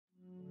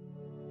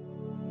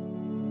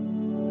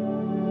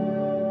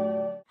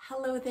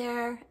Hello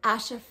there,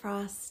 Asha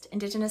Frost,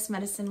 Indigenous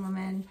medicine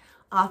woman,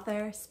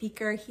 author,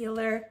 speaker,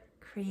 healer,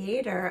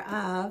 creator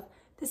of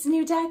this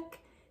new deck,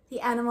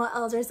 the Animal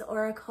Elders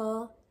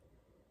Oracle.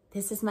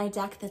 This is my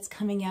deck that's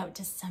coming out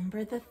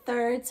December the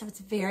 3rd, so it's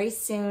very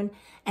soon,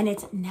 and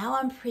it's now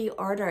on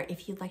pre-order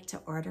if you'd like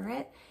to order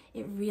it.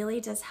 It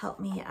really does help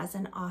me as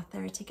an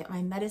author to get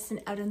my medicine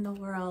out in the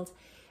world.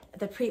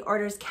 The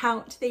pre-orders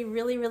count, they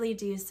really, really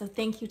do. So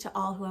thank you to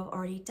all who have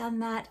already done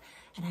that.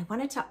 And I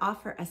wanted to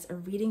offer us a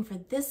reading for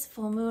this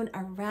full moon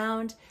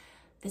around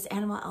this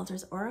Animal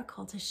Elders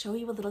Oracle to show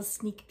you a little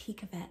sneak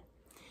peek of it.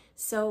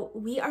 So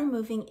we are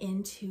moving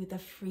into the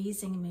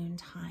freezing moon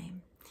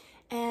time.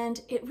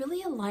 And it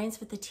really aligns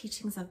with the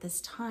teachings of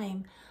this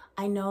time.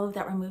 I know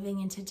that we're moving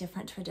into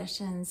different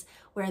traditions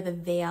where the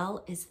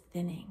veil is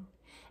thinning.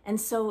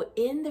 And so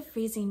in the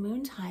freezing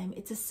moon time,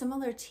 it's a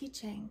similar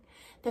teaching.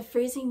 The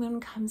freezing moon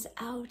comes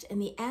out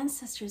and the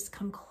ancestors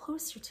come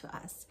closer to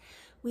us.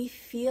 We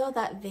feel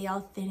that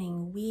veil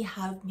thinning. We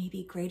have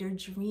maybe greater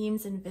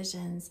dreams and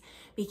visions.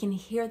 We can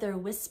hear their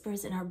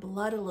whispers in our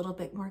blood a little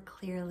bit more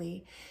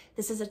clearly.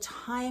 This is a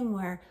time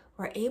where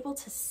we're able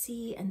to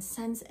see and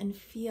sense and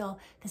feel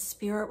the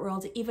spirit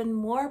world even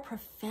more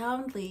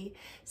profoundly.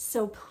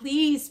 So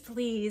please,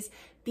 please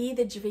be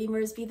the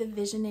dreamers, be the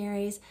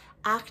visionaries,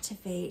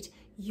 activate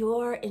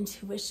your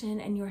intuition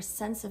and your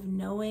sense of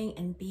knowing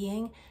and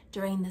being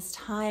during this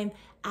time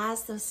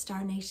as those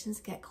star nations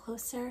get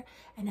closer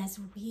and as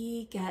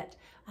we get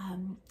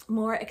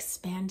more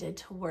expanded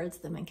towards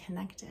them and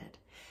connected.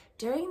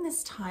 During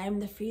this time,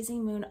 the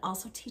freezing moon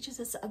also teaches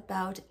us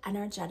about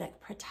energetic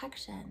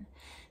protection.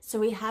 So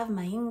we have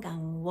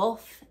Maingang,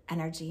 wolf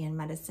energy in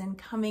medicine,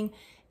 coming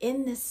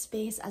in this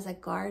space as a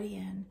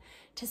guardian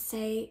to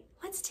say,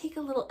 let's take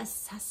a little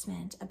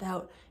assessment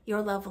about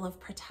your level of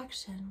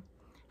protection.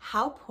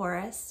 How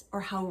porous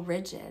or how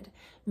rigid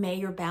may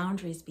your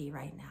boundaries be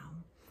right now?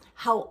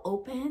 How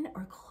open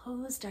or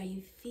closed are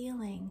you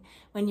feeling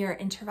when you're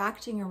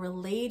interacting or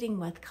relating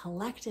with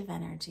collective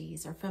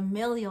energies or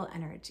familial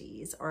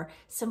energies or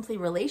simply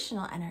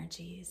relational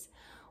energies?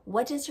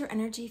 What does your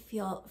energy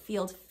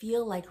field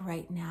feel like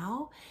right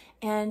now?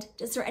 And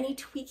is there any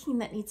tweaking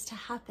that needs to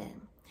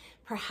happen?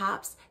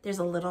 Perhaps there's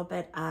a little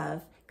bit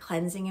of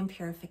cleansing and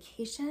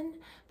purification.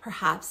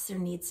 Perhaps there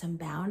needs some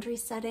boundary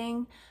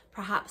setting.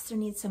 Perhaps there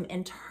needs some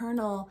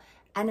internal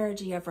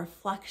energy of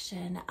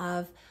reflection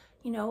of,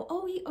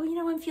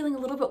 I'm feeling a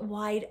little bit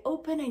wide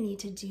open, I need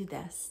to do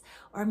this.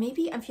 Or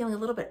maybe I'm feeling a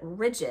little bit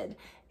rigid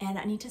and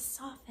I need to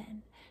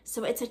soften.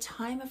 So it's a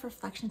time of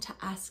reflection to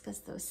ask us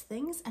those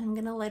things. And I'm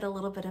gonna light a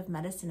little bit of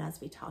medicine as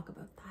we talk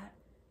about that.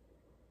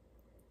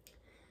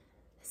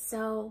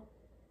 So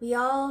we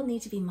all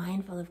need to be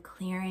mindful of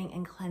clearing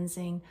and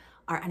cleansing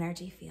our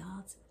energy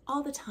fields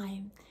all the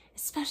time,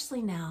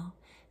 especially now.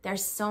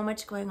 There's so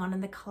much going on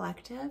in the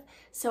collective.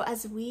 So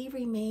as we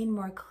remain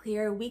more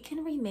clear, we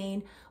can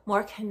remain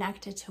more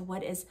connected to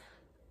what is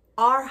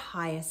our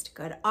highest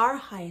good, our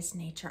highest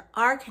nature,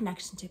 our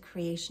connection to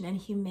creation and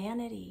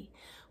humanity.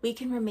 We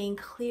can remain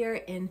clear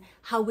in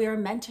how we're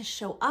meant to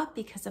show up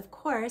because, of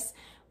course,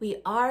 we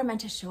are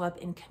meant to show up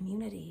in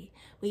community.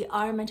 We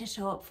are meant to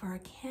show up for our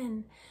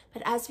kin.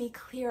 But as we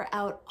clear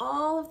out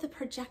all of the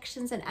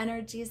projections and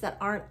energies that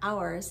aren't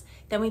ours,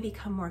 then we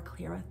become more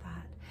clear with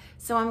that.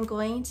 So I'm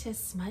going to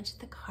smudge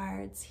the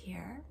cards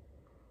here.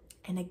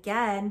 And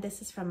again,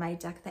 this is from my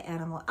deck, the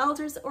Animal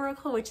Elders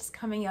Oracle, which is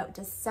coming out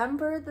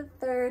December the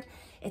 3rd.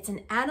 It's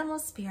an animal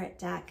spirit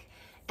deck.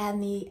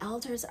 And the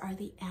elders are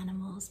the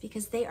animals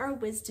because they are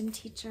wisdom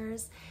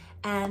teachers.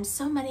 And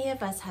so many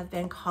of us have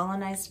been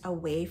colonized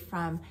away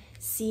from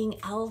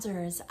seeing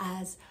elders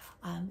as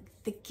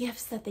the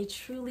gifts that they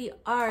truly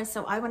are.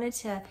 So I wanted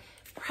to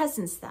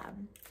presence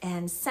them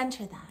and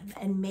center them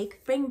and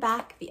bring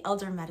back the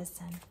elder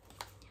medicine.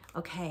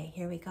 Okay,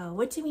 here we go.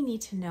 What do we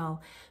need to know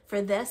for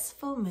this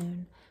full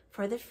moon,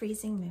 for the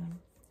freezing moon?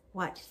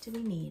 What do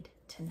we need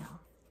to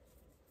know?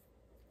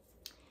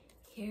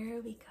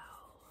 Here we go.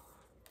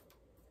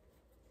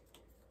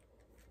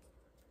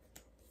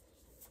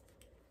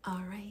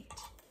 All right.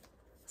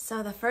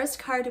 So the first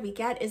card we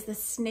get is the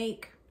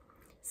snake.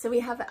 So we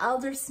have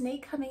elder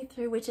snake coming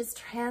through, which is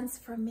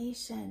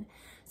transformation.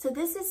 So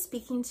this is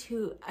speaking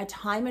to a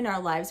time in our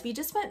lives. We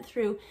just went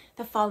through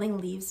the falling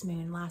leaves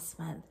moon last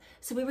month.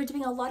 So we were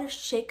doing a lot of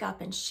shake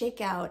up and shake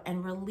out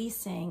and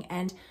releasing.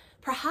 And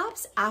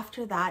perhaps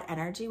after that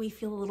energy, we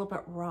feel a little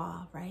bit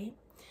raw, right?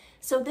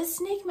 So this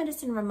snake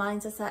medicine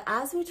reminds us that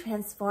as we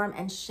transform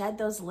and shed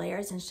those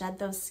layers and shed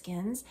those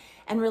skins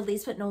and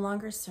release what no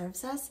longer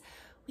serves us,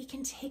 we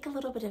can take a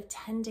little bit of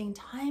tending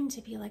time to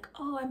be like,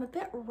 oh, I'm a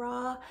bit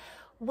raw.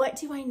 What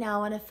do I now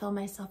want to fill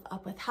myself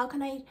up with? How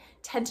can I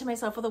tend to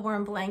myself with a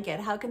warm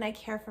blanket? How can I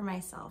care for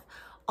myself?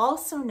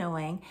 Also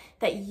knowing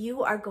that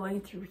you are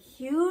going through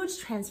huge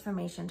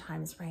transformation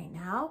times right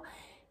now.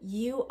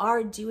 You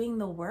are doing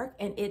the work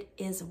and it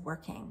is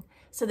working.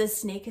 So the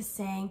snake is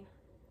saying,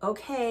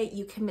 okay,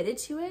 you committed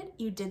to it.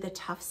 You did the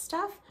tough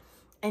stuff.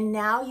 And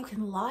now you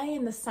can lie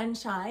in the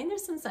sunshine.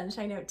 There's some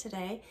sunshine out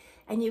today,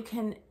 and you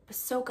can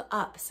soak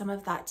up some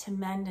of that to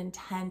mend and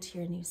tend to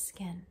your new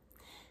skin.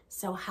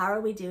 So how are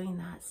we doing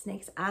that?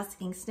 Snake's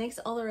asking. Snake's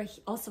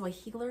also a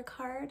healer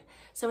card,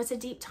 so it's a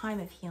deep time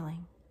of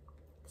healing.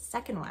 The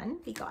second one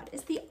we got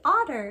is the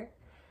otter,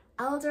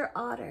 Elder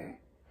Otter.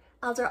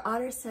 Elder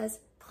Otter says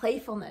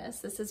playfulness.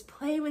 This is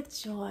play with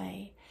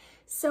joy.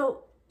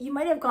 So you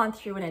might have gone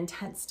through an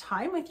intense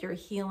time with your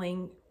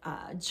healing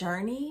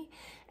journey,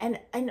 and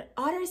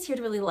Otter is here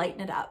to really lighten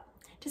it up,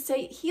 to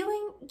say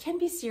healing can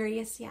be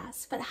serious,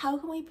 yes, but how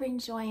can we bring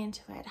joy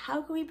into it?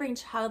 How can we bring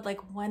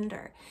childlike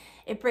wonder?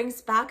 It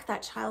brings back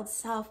that child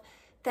self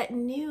that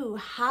knew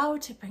how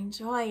to bring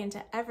joy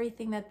into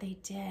everything that they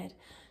did.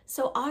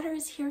 So Otter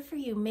is here for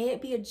you. May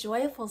it be a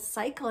joyful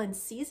cycle and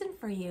season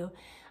for you.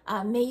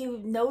 May you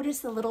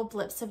notice the little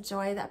blips of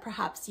joy that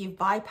perhaps you've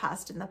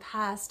bypassed in the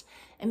past,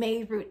 and may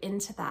you root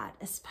into that,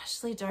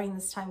 especially during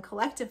this time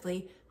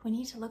collectively. We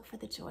need to look for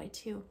the joy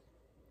too.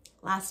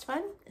 Last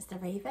one is the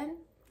raven.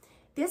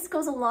 This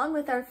goes along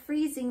with our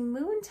freezing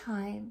moon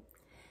time.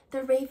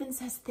 The raven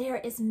says there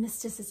is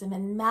mysticism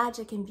and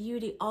magic and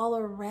beauty all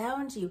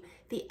around you.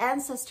 The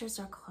ancestors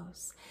are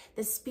close.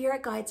 The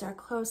spirit guides are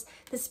close.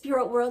 The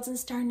spirit worlds and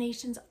star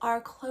nations are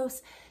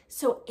close.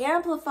 So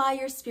amplify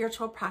your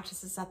spiritual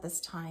practices at this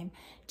time.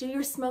 Do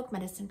your smoke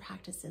medicine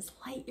practices,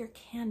 light your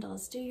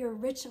candles, do your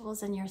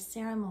rituals and your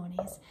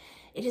ceremonies.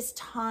 It is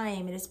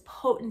time, it is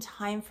potent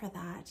time for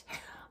that.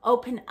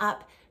 Open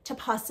up to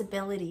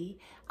possibility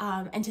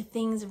and to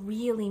things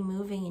really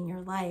moving in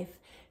your life.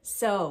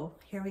 So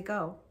here we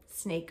go,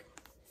 Snake.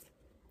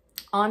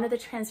 Honor the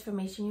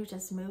transformation you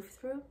just moved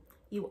through.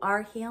 You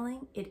are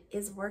healing, it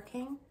is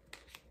working.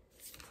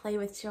 Play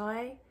with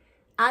joy.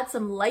 Add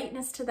some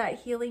lightness to that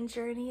healing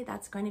journey.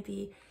 That's going to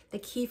be the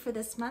key for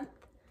this month.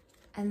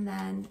 And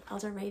then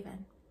Elder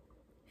Raven.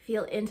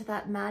 Feel into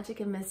that magic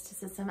and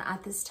mysticism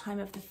at this time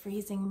of the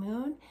freezing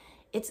moon.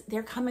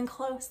 They're coming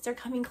close. They're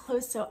coming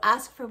close. So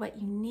ask for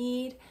what you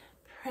need.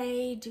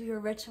 Pray, do your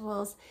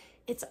rituals.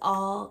 It's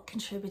all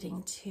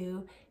contributing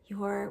to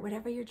your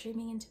whatever you're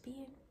dreaming into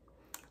being.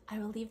 I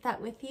will leave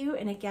that with you.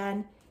 And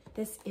again,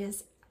 this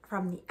is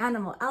from the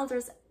Animal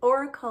Elders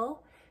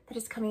Oracle that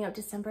is coming out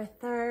December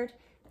 3rd.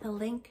 The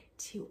link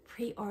to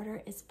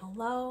pre-order is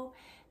below.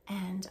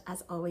 And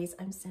as always,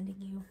 I'm sending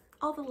you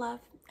all the love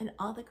and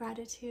all the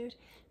gratitude.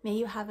 May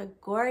you have a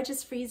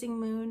gorgeous freezing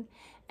moon,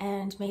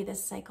 and may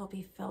this cycle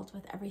be filled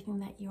with everything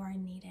that you are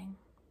needing.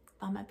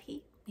 Bama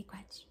Pi,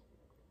 miigwech.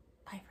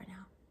 Bye for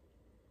now.